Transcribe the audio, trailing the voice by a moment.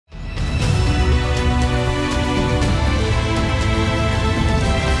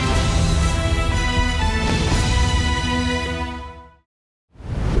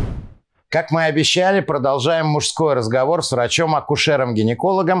Как мы и обещали, продолжаем мужской разговор с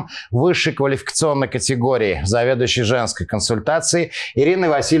врачом-акушером-гинекологом высшей квалификационной категории, заведующей женской консультацией Ириной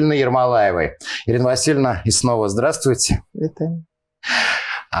Васильевной Ермолаевой. Ирина Васильевна, и снова здравствуйте. Витаю.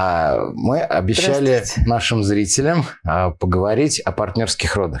 Мы обещали нашим зрителям поговорить о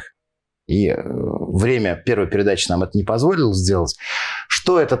партнерских родах. И время первой передачи нам это не позволило сделать.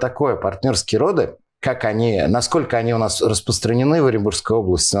 Что это такое партнерские роды? Как они, насколько они у нас распространены в Оренбургской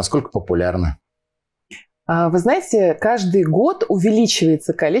области, насколько популярны? Вы знаете, каждый год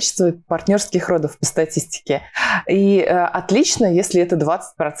увеличивается количество партнерских родов по статистике. И отлично, если это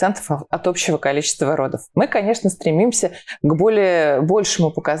 20% от общего количества родов. Мы, конечно, стремимся к большему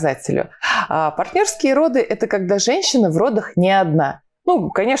показателю. Партнерские роды – это когда женщина в родах не одна.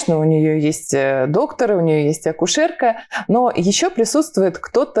 Ну, конечно, у нее есть доктор, у нее есть акушерка, но еще присутствует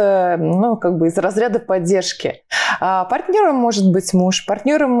кто-то, из разряда поддержки. Партнером может быть муж,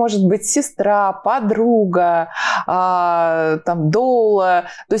 партнером может быть сестра, подруга, доула,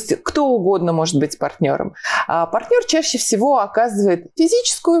 то есть кто угодно может быть партнером. Партнер чаще всего оказывает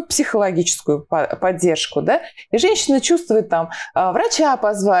физическую, психологическую поддержку, да, и женщина чувствует врача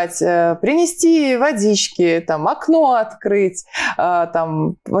позвать, принести водички, окно открыть,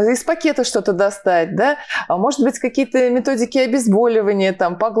 из пакета что-то достать, да, может быть, какие-то методики обезболивания,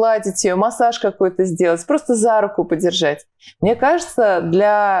 погладить ее, массаж какой-то сделать, просто за руку подержать. Мне кажется,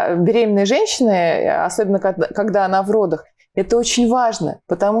 для беременной женщины, особенно когда она в родах, это очень важно,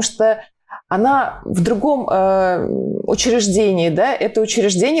 потому что она в другом учреждении, да, это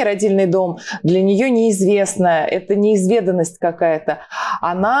учреждение, родильный дом, для нее неизвестно, это неизведанность какая-то.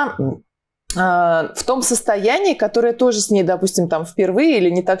 Она в том состоянии, которое тоже с ней, допустим, впервые или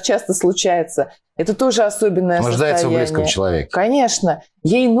не так часто случается. Это тоже особенное состояние. Нуждается в близком человеке. Конечно.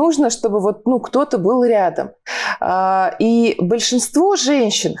 Ей нужно, чтобы кто-то был рядом. И большинство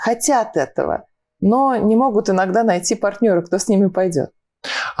женщин хотят этого, но не могут иногда найти партнера, кто с ними пойдет.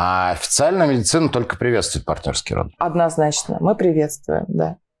 А официальная медицина только приветствует партнерский род? Однозначно. Мы приветствуем,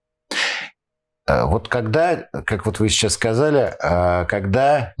 да. Вот когда, как вы сейчас сказали,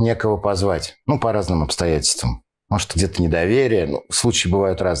 когда некого позвать, по разным обстоятельствам, может, где-то недоверие, случаи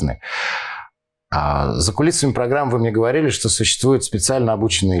бывают разные. За кулисами программы вы мне говорили, что существуют специально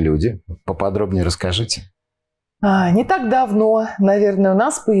обученные люди. Поподробнее расскажите. Не так давно, наверное, у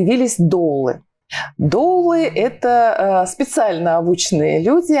нас появились доулы. Доулы – это специально обученные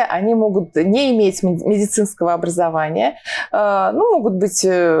люди, они могут не иметь медицинского образования, могут быть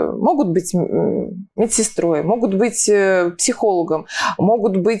медсестрой, могут быть психологом,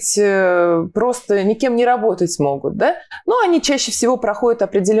 могут быть просто никем не работать могут, да? Но они чаще всего проходят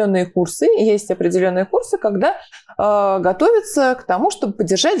определенные курсы, есть определенные курсы, когда готовятся к тому, чтобы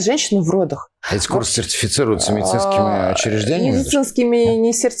поддержать женщину в родах. Эти курсы сертифицируются медицинскими учреждениями? Медицинскими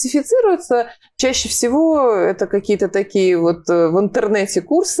не сертифицируются. Чаще всего это какие-то такие в интернете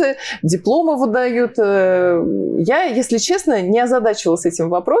курсы, дипломы выдают. Я, если честно, не озадачивалась этим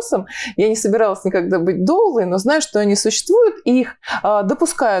вопросом. Я не собиралась никогда быть доулой, но знаю, что они существуют, и их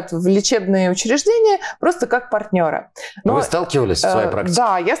допускают в лечебные учреждения просто как партнера. Но, вы сталкивались в своей практике?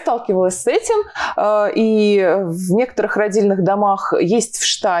 Да, я сталкивалась с этим. И в некоторых родильных домах есть в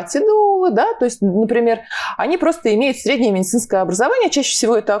штате доулы, да, то есть, например, они просто имеют среднее медицинское образование, чаще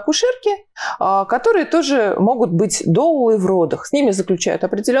всего это акушерки, которые тоже могут быть доулы в родах. С ними заключают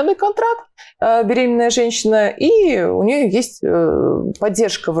определенный контракт беременная женщина, и у нее есть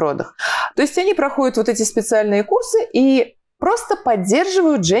поддержка в родах. То есть они проходят эти специальные курсы и просто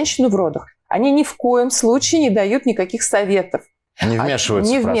поддерживают женщину в родах. Они ни в коем случае не дают никаких советов. Не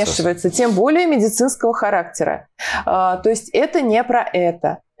вмешиваются в процесс. Не вмешиваются, тем более медицинского характера. То есть это не про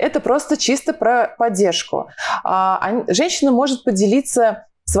это. Это просто чисто про поддержку. Женщина может поделиться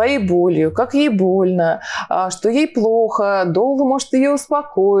своей болью, как ей больно, что ей плохо, доула может ее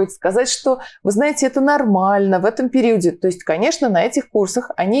успокоить, сказать, что, вы знаете, это нормально в этом периоде. То есть, конечно, на этих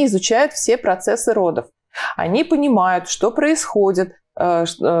курсах они изучают все процессы родов. Они понимают, что происходит,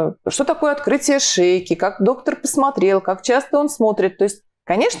 что такое открытие шейки, как доктор посмотрел, как часто он смотрит. То есть,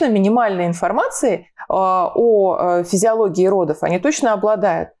 конечно, минимальной информацией о физиологии родов они точно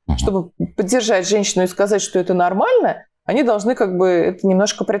обладают. Чтобы поддержать женщину и сказать, что это нормально, они должны это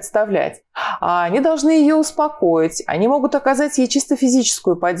немножко представлять. Они должны ее успокоить. Они могут оказать ей чисто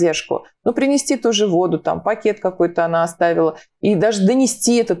физическую поддержку. Принести ту же воду, пакет какой-то она оставила, и даже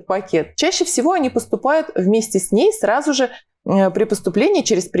донести этот пакет. Чаще всего они поступают вместе с ней сразу же при поступлении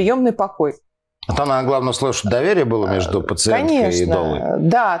через приемный покой. Там главное условие, чтобы доверие было между пациенткой и доулой.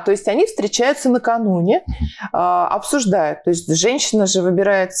 Да, то есть они встречаются накануне, обсуждают. То есть женщина же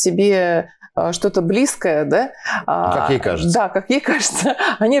выбирает себе что-то близкое, да? Как ей кажется. Да, как ей кажется.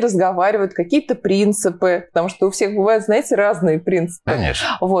 Они разговаривают, какие-то принципы, потому что у всех бывают, знаете, разные принципы.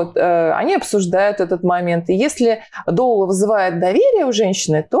 Конечно. Вот, они обсуждают этот момент. И если доула вызывает доверие у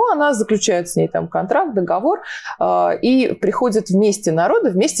женщины, то она заключает с ней там контракт, договор и приходит вместе на роды,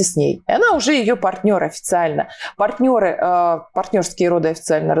 вместе с ней. И она уже ее партнер официально. Партнерские роды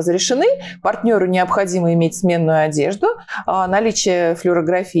официально разрешены. Партнеру необходимо иметь сменную одежду, наличие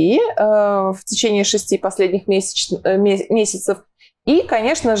флюорографии в течение 6 последних месяцев. И,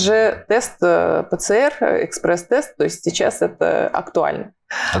 конечно же, тест ПЦР, экспресс-тест, то есть сейчас это актуально.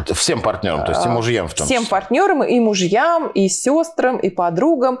 Это всем партнерам, то есть и мужьям в том числе. Всем партнерам, и мужьям, и сестрам, и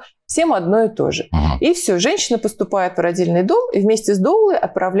подругам, всем одно и то же. И все, женщина поступает в родильный дом и вместе с доулой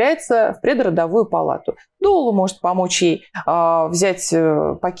отправляется в предродовую палату. Доула может помочь ей взять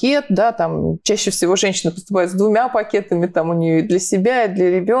пакет, да, там чаще всего женщина поступает с 2 пакетами, там у нее и для себя, и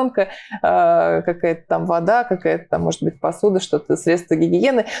для ребенка, какая-то там вода, какая-то там, может быть, посуда, что-то, средства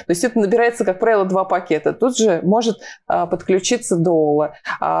гигиены. То есть это набирается, как правило, 2 пакета. Тут же может подключиться доула.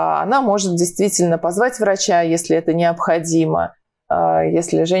 Она может действительно позвать врача, если это необходимо.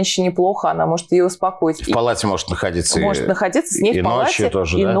 Если женщине плохо, она может ее успокоить. В палате может находиться. Может находиться с ней в палате. Ночью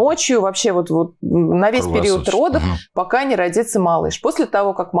тоже, и да? ночью вообще вот на весь период родов, пока не родится малыш. После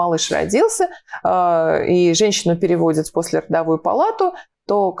того, как малыш родился, и женщину переводят в послеродовую палату,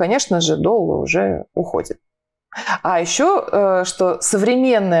 то, конечно же, доула уже уходит. А еще, что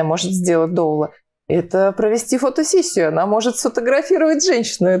современное может сделать доула, это провести фотосессию. Она может сфотографировать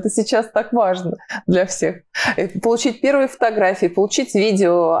женщину. Это сейчас так важно для всех. Получить первые фотографии, получить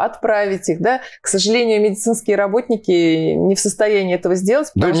видео, отправить их. Да? К сожалению, медицинские работники не в состоянии этого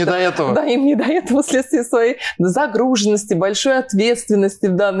сделать. Да, им не до этого. Да, им не до этого вследствие своей загруженности, большой ответственности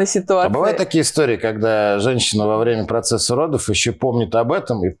в данной ситуации. А бывают такие истории, когда женщина во время процесса родов еще помнит об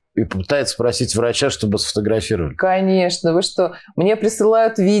этом и пытается спросить врача, чтобы сфотографировали. Конечно, вы что? Мне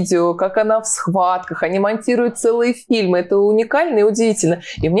присылают видео, как она в схватках, они монтируют целые фильмы. Это уникально и удивительно.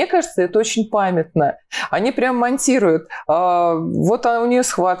 И мне кажется, это очень памятно. Они прям монтируют. Вот у нее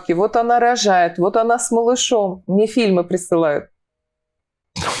схватки, вот она рожает, вот она с малышом. Мне фильмы присылают.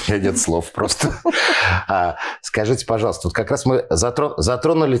 У меня нет слов просто. Скажите, пожалуйста, вот как раз мы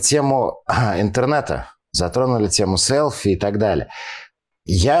затронули тему интернета, затронули тему селфи и так далее.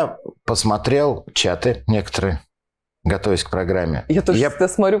 Я посмотрел чаты некоторые, готовясь к программе. Я тоже всегда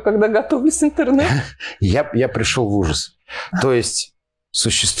смотрю, когда готовлюсь интернет. Я пришел в ужас. То есть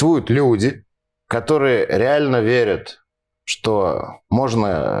существуют люди, которые реально верят, что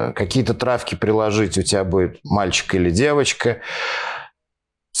можно какие-то травки приложить, у тебя будет мальчик или девочка.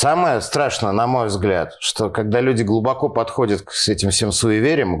 Самое страшное, на мой взгляд, что когда люди глубоко подходят к этим всем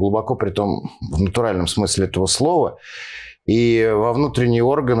суевериям, глубоко при том в натуральном смысле этого слова, и во внутренние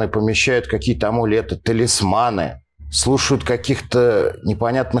органы помещают какие-то амулеты, талисманы, слушают каких-то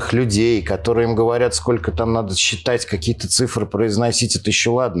непонятных людей, которые им говорят, сколько там надо считать, какие-то цифры произносить, это еще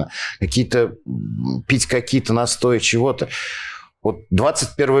ладно, пить какие-то настои чего-то. Вот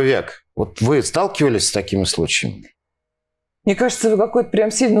 21 век. Вот вы сталкивались с такими случаями? Мне кажется, вы какой-то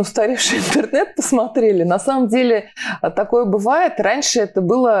прям сильно устаревший интернет посмотрели. На самом деле такое бывает. Раньше это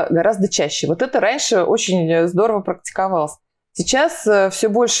было гораздо чаще. Вот это раньше очень здорово практиковалось. Сейчас все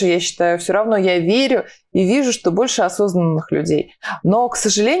больше, я считаю, все равно я верю и вижу, что больше осознанных людей. Но, к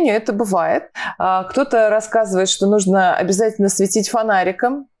сожалению, это бывает. Кто-то рассказывает, что нужно обязательно светить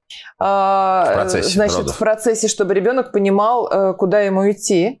фонариком. В процессе, чтобы ребенок понимал, куда ему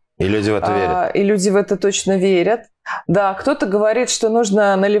идти. И люди в это верят. И люди в это точно верят. Да, кто-то говорит, что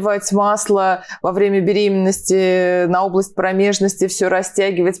нужно наливать масло во время беременности на область промежности, все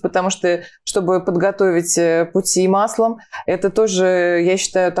растягивать, потому что, чтобы подготовить пути маслом, это тоже, я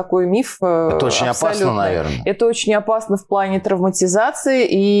считаю, такой миф. Это очень опасно, наверное. Это очень опасно в плане травматизации.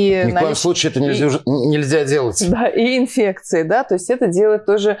 И ни в коем случае это нельзя делать. Да, и инфекции, да, то есть это делать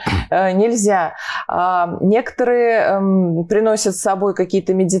тоже нельзя. Некоторые приносят с собой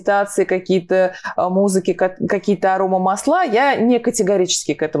какие-то медитации, какие-то музыки, какие-то аромамасла. Я не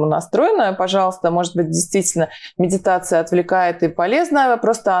категорически к этому настроена. Пожалуйста, может быть, действительно медитация отвлекает и полезна,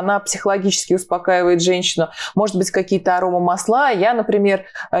 просто она психологически успокаивает женщину. Может быть, какие-то аромамасла. Я, например,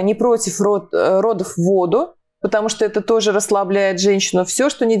 не против родов в воду, потому что это тоже расслабляет женщину. Все,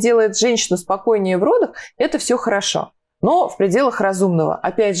 что не делает женщину спокойнее в родах, это все хорошо. Но в пределах разумного.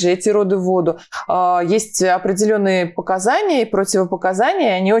 Опять же, эти роды в воду. Есть определенные показания и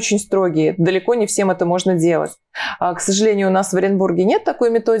противопоказания, они очень строгие. Далеко не всем это можно делать. К сожалению, у нас в Оренбурге нет такой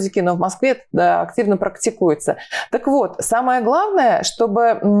методики, но в Москве это активно практикуется. Так вот, самое главное,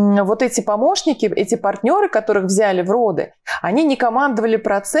 чтобы вот эти помощники, эти партнеры, которых взяли в роды, они не командовали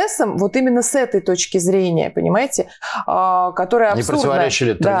процессом вот именно с этой точки зрения, понимаете, которая абсурдна. Не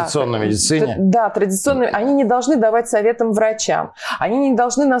противоречили традиционной медицине. Да, традиционной. Они не должны давать советам врачам, они не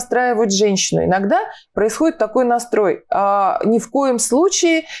должны настраивать женщину. Иногда происходит такой настрой. Ни в коем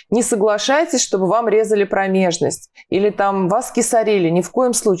случае не соглашайтесь, чтобы вам резали промежность или там вас кесарили. Ни в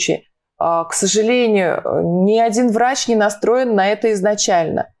коем случае. К сожалению, ни один врач не настроен на это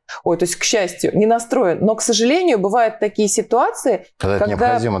изначально. То есть, к счастью, не настроен. Но, к сожалению, бывают такие ситуации,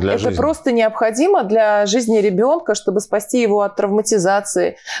 когда это просто необходимо для жизни ребенка, чтобы спасти его от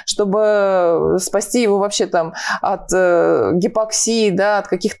травматизации, чтобы спасти его вообще там от гипоксии, да, от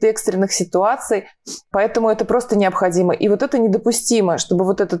каких-то экстренных ситуаций. Поэтому это просто необходимо. И вот это недопустимо, чтобы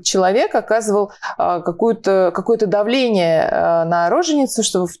вот этот человек оказывал какое-то давление на роженицу,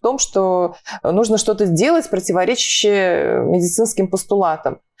 чтобы в том, что нужно что-то сделать, противоречащее медицинским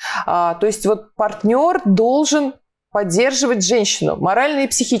постулатам. То есть вот партнер должен поддерживать женщину морально и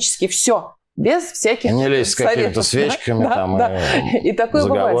психически. Все. Без всяких не лезть с какими-то свечками. И такое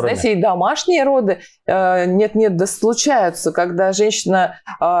бывает. Знаете, и домашние роды нет-нет, да случаются, когда женщина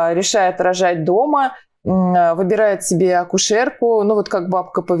решает рожать дома, выбирает себе акушерку, ну вот как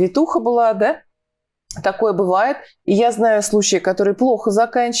бабка-повитуха была, да? Такое бывает. И я знаю случаи, которые плохо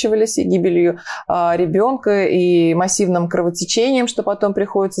заканчивались и гибелью ребенка, и массивным кровотечением, что потом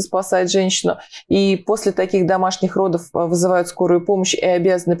приходится спасать женщину. И после таких домашних родов вызывают скорую помощь и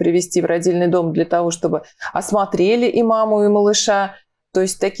обязаны привезти в родильный дом для того, чтобы осмотрели и маму, и малыша. То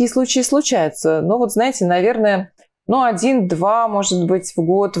есть такие случаи случаются. Но вот знаете, наверное, 1-2, может быть, в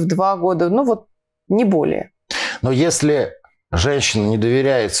год, в 2 года, не более. Но если женщина не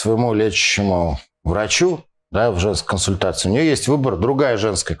доверяет своему лечащему врачу, да, в женской консультации, у нее есть выбор, другая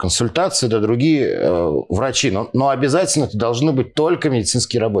женская консультация, да, другие врачи, но обязательно это должны быть только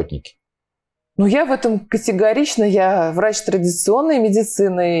медицинские работники. Я в этом категорично, я врач традиционной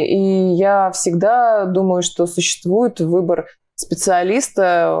медицины, и я всегда думаю, что существует выбор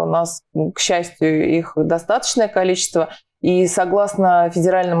специалиста, у нас, к счастью, их достаточное количество, и согласно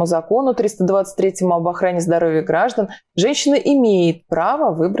федеральному закону 323 об охране здоровья граждан, женщина имеет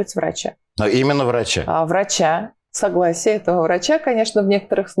право выбрать врача. Но именно врача? Врача. Согласие этого врача, конечно, в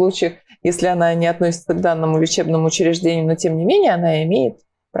некоторых случаях, если она не относится к данному лечебному учреждению, но тем не менее она имеет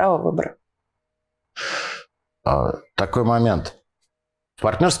право выбора. Такой момент. В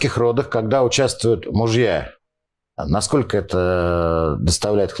партнерских родах, когда участвуют мужья, насколько это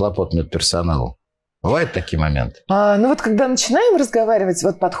доставляет хлопот медперсоналу? Бывают такие моменты? Когда начинаем разговаривать,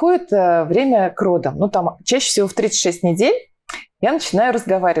 подходит время к родам. Чаще всего в 36 недель я начинаю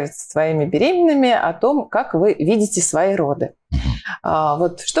разговаривать со своими беременными о том, как вы видите свои роды.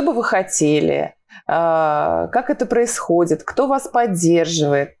 Что бы вы хотели, как это происходит, кто вас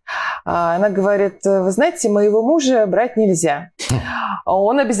поддерживает. Она говорит: вы знаете, моего мужа брать нельзя.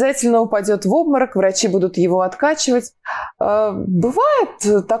 Он обязательно упадет в обморок, врачи будут его откачивать.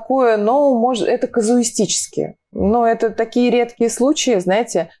 Бывает такое, но это казуистически. Но это такие редкие случаи,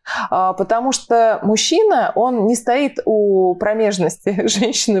 знаете, потому что мужчина, он не стоит у промежности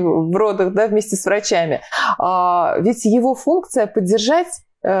женщины в родах, да, вместе с врачами. Ведь его функция поддержать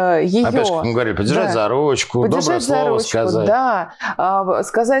ее. Опять же, как мы говорили, поддержать за ручку, доброе слово сказать. Да,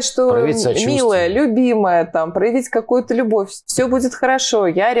 сказать, что милая, любимая, проявить какую-то любовь, все будет хорошо,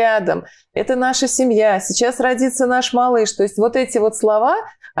 я рядом, это наша семья, сейчас родится наш малыш. То есть вот эти слова,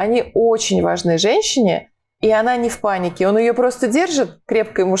 они очень важны женщине, и она не в панике. Он ее просто держит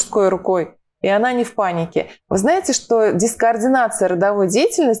крепкой мужской рукой, и она не в панике. Вы знаете, что дискоординация родовой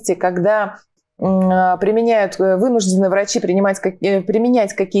деятельности, когда вынуждены врачи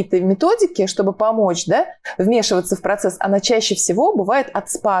применять какие-то методики, чтобы помочь, да, вмешиваться в процесс, она чаще всего бывает от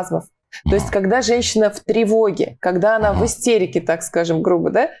спазмов. То есть, когда женщина в тревоге, когда она в истерике, так скажем,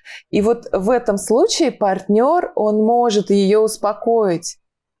 грубо, да, и в этом случае партнер, он может ее успокоить.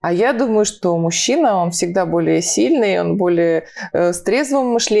 А я думаю, что мужчина, он всегда более сильный, он более с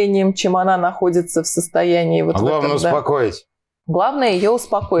трезвым мышлением, чем она находится в состоянии главное успокоить. Главное ее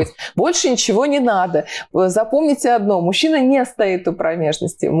успокоить. Больше ничего не надо. Запомните одно. Мужчина не стоит у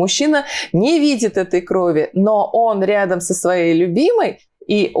промежности. Мужчина не видит этой крови, но он рядом со своей любимой,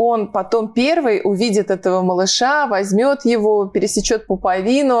 и он потом первый увидит этого малыша, возьмет его, пересечет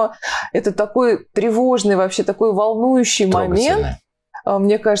пуповину. Это такой тревожный, вообще такой волнующий момент.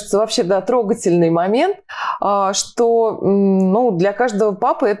 Мне кажется, вообще, да, трогательный момент, что для каждого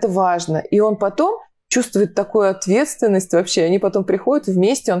папы это важно. И он потом чувствует такую ответственность вообще. Они потом приходят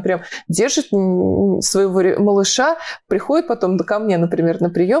вместе, он прям держит своего малыша, приходит потом ко мне, например, на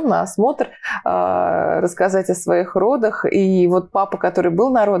прием, на осмотр, рассказать о своих родах. И вот папа, который был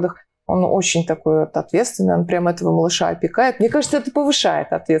на родах, он очень такой вот ответственный, он прям этого малыша опекает. Мне кажется, это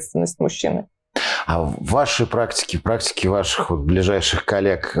повышает ответственность мужчины. А в вашей практике, в практике ваших вот ближайших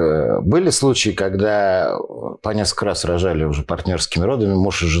коллег были случаи, когда по несколько раз рожали уже партнерскими родами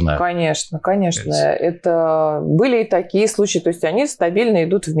муж и жена? Конечно, конечно. Это были и такие случаи. То есть они стабильно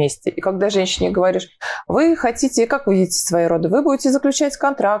идут вместе. И когда женщине говоришь, вы хотите, как вы видите свои роды? Вы будете заключать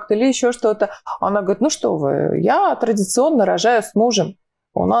контракт или еще что-то? Она говорит, ну что вы, я традиционно рожаю с мужем.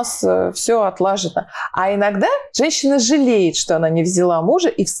 У нас все отлажено. А иногда женщина жалеет, что она не взяла мужа,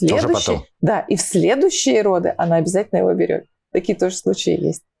 и в следующие роды она обязательно его берет. Такие тоже случаи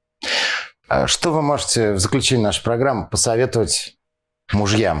есть. Что вы можете в заключении нашей программы посоветовать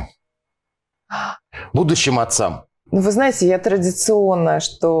мужьям, будущим отцам? Ну, вы знаете, я традиционно,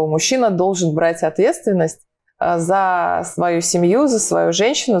 что мужчина должен брать ответственность за свою семью, за свою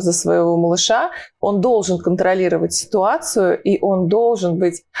женщину, за своего малыша. Он должен контролировать ситуацию, и он должен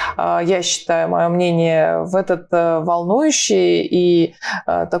быть, я считаю, мое мнение, в этот волнующий и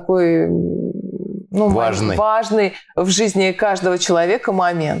такой важный в жизни каждого человека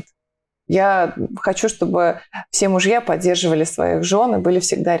момент. Я хочу, чтобы все мужья поддерживали своих жен и были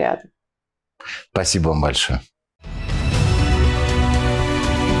всегда рядом. Спасибо вам большое.